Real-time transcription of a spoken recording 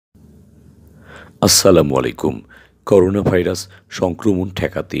আসসালামু আলাইকুম। Corona virus সংক্রমণ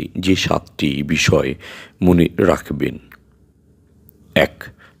ঠেকাতে যে ৭টি বিষয় মনে রাখবেন। ১.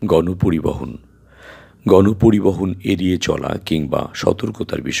 গণপরিবহন। গণপরিবহন এড়িয়ে চলা কিংবা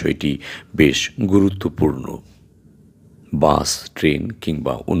সতর্কতার বিষয়টি বেশ গুরুত্বপূর্ণ। বাস, ট্রেন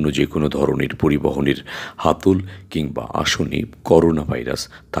কিংবা অন্য যে কোনো ধরনের পরিবহনের হাতল কিংবা আসনে করোনা ভাইরাস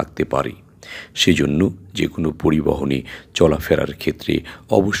থাকতে পারে। সেজন্য যে কোনো পরিবহনে চলাফেরার ক্ষেত্রে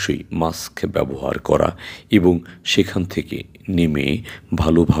অবশ্যই মাস্ক ব্যবহার করা এবং সেখান থেকে নেমে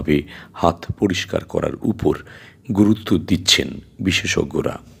ভালোভাবে হাত পরিষ্কার করার উপর গুরুত্ব দিচ্ছেন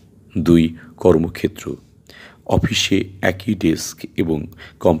বিশেষজ্ঞরা। ২. কর্মক্ষেত্র। অফিসে একই ডেস্ক এবং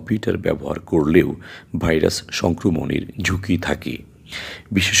কম্পিউটার ব্যবহার করলেও ভাইরাস সংক্রমণের ঝুঁকি থাকে।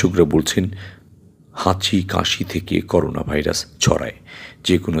 বিশেষজ্ঞরা বলছেন, হাঁচি কাশি থেকে করোনা ভাইরাস ছড়ায়।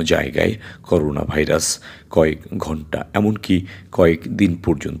 যে কোনো জায়গায় করোনা ভাইরাস কয়েক ঘন্টা এমনকি কয়েক দিন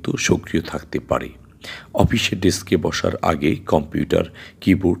পর্যন্ত সক্রিয় থাকতে পারে। অফিসের ডেস্কে বসার আগে কম্পিউটার,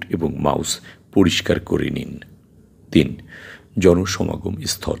 কিবোর্ড এবং মাউস পরিষ্কার করে নিন। ৩. জনসমাগম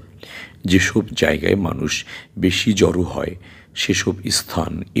স্থল। যেসব জায়গায় মানুষ বেশি জড়ো হয় সেসব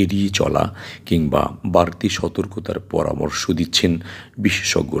স্থান এড়িয়ে চলা কিংবা বাড়তি সতর্কতার পরামর্শ দিচ্ছেন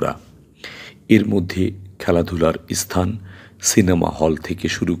বিশেষজ্ঞরা। এর মধ্যে খেলাধুলার স্থান, সিনেমা হল থেকে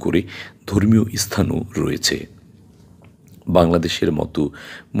শুরু করে ধর্মীয় স্থানও রয়েছে। বাংলাদেশের মতো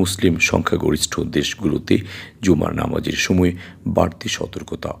মুসলিম সংখ্যাগরিষ্ঠ দেশগুলোতে জুমার নামাজের সময় বাড়তি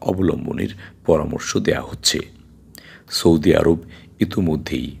সতর্কতা অবলম্বনের পরামর্শ দেয়া হচ্ছে। সৌদি আরব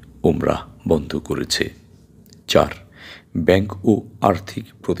ইতোমধ্যেই ওমরাহ বন্ধ করেছে। ৪. ব্যাংক ও আর্থিক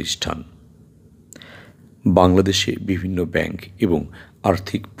প্রতিষ্ঠান। বাংলাদেশে বিভিন্ন ব্যাংক এবং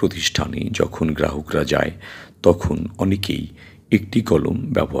আর্থিক প্রতিষ্ঠানে যখন গ্রাহকরা যায় তখন অনেকেই একটি কলম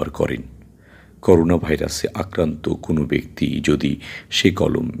ব্যবহার করেন। করোনা ভাইরাসে আক্রান্ত কোনো ব্যক্তি যদি সে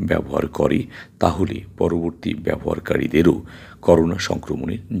কলম ব্যবহার করে তাহলে পরবর্তী ব্যবহারকারীদেরও করোনা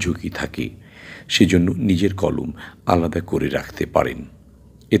সংক্রমণের ঝুঁকি থাকে। সেজন্য নিজের কলম আলাদা করে রাখতে পারেন।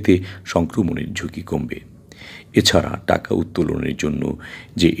 এতে সংক্রমণের ঝুঁকি কমবে। এছাড়া টাকা উত্তোলনের জন্য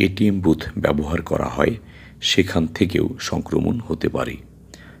যে এটিএম বুথ ব্যবহার করা হয় সেখান থেকেও সংক্রমণ হতে পারে,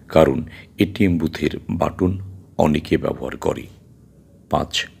 কারণ এটিএম বুথের বাটন অনেকে ব্যবহার করে।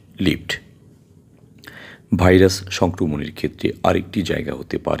 ৫. লিফট। ভাইরাস সংক্রমণের ক্ষেত্রে আরেকটি জায়গা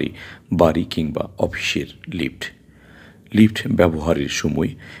হতে পারে বাড়ি কিংবা অফিসের লিফট। লিফট ব্যবহারের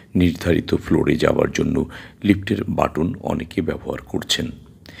সময় নির্ধারিত ফ্লোরে যাওয়ার জন্য লিফটের বাটন অনেকে ব্যবহার করছেন।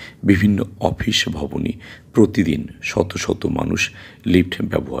 বিভিন্ন অফিস ভবনে প্রতিদিন শত শত মানুষ লিফট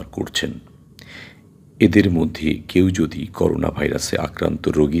ব্যবহার করছেন। এদের মধ্যে কেউ যদি করোনা ভাইরাসে আক্রান্ত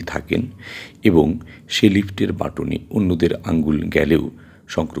রোগী থাকেন এবং সে লিফটের বাটনে অন্যদের আঙ্গুল গেলেও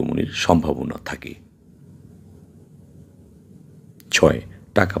সংক্রমণের সম্ভাবনা থাকে। ৬.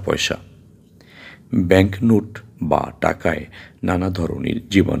 টাকা পয়সা। ব্যাংকনোট বা টাকায় নানা ধরনের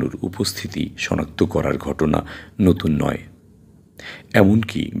জীবাণুর উপস্থিতি শনাক্ত করার ঘটনা নতুন নয়।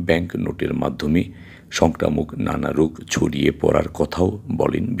 এমনকি ব্যাংকনোটের মাধ্যমে সংক্রামক নানা রোগ ছড়িয়ে পড়ার কথাও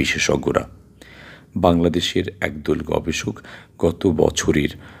বলেন বিশেষজ্ঞরা। বাংলাদেশের একদল গবেষক গত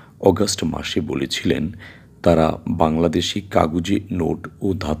বছরের অগাস্ট মাসে বলেছিলেন তারা বাংলাদেশি কাগজে নোট ও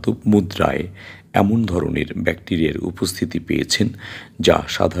ধাতব মুদ্রায় এমন ধরনের ব্যাকটেরিয়ার উপস্থিতি পেয়েছেন যা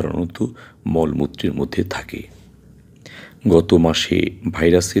সাধারণত মলমূত্রের মধ্যে থাকে। গত মাসে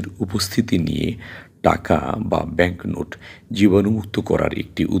ভাইরাসের উপস্থিতি নিয়ে টাকা বা ব্যাংকনোট জীবাণুমুক্ত করার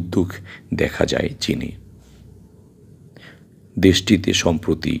একটি উদ্যোগ দেখা যায় চীনে। দেশটিতে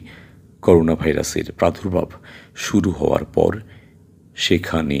সম্প্রতি করোনা ভাইরাসের প্রাদুর্ভাব শুরু হওয়ার পর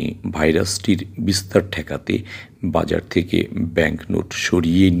সেখানে ভাইরাসটির বিস্তার ঠেকাতে বাজার থেকে ব্যাংকনোট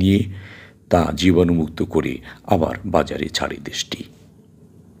সরিয়ে নিয়ে তা জীবাণুমুক্ত করে আবার বাজারে ছাড়ে দেশটি।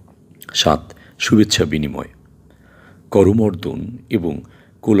 ৭. শুভেচ্ছা বিনিময়। করমর্দন এবং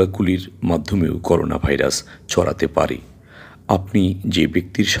কোলাকুলির মাধ্যমেও করোনা ভাইরাস ছড়াতে পারে। আপনি যে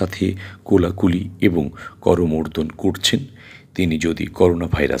ব্যক্তির সাথে কোলাকুলি এবং করমর্দন করছেন তিনি যদি করোনা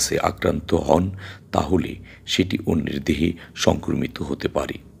ভাইরাসে আক্রান্ত হন তাহলে সেটি অন্যের দেহে সংক্রমিত হতে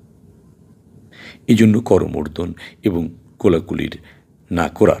পারে। এজন্য করমর্দন এবং কোলাকুলির না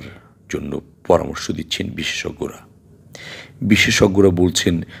করার জন্য পরামর্শ দিচ্ছেন বিশেষজ্ঞরা। বিশেষজ্ঞরা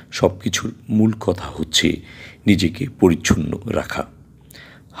বলছেন সবকিছুর মূল কথা হচ্ছে নিজেকে পরিচ্ছন্ন রাখা।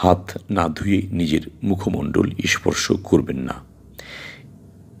 হাত না ধুয়ে নিজের মুখমণ্ডল স্পর্শ করবেন না।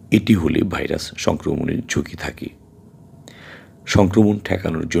 এটি হলে ভাইরাস সংক্রমণের ঝুঁকি থাকে। সংক্রমণ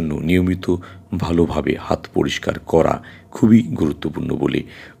ঠেকানোর জন্য নিয়মিত ভালোভাবে হাত পরিষ্কার করা খুবই গুরুত্বপূর্ণ বলে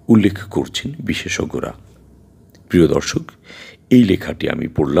উল্লেখ করছেন বিশেষজ্ঞরা। প্রিয় দর্শক, এই লেখাটি আমি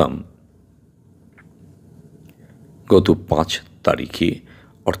পড়লাম গত ৫ তারিখে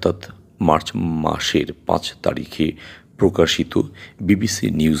অর্থাৎ মার্চ মাসের 5 তারিখে প্রকাশিত BBC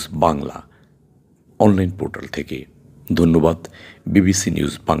news Bangla online portal থেকে। ধন্যবাদ বিবিসি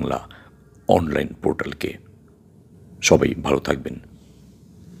নিউজ বাংলা অনলাইন পোর্টালকে। সবাই ভালো থাকবেন।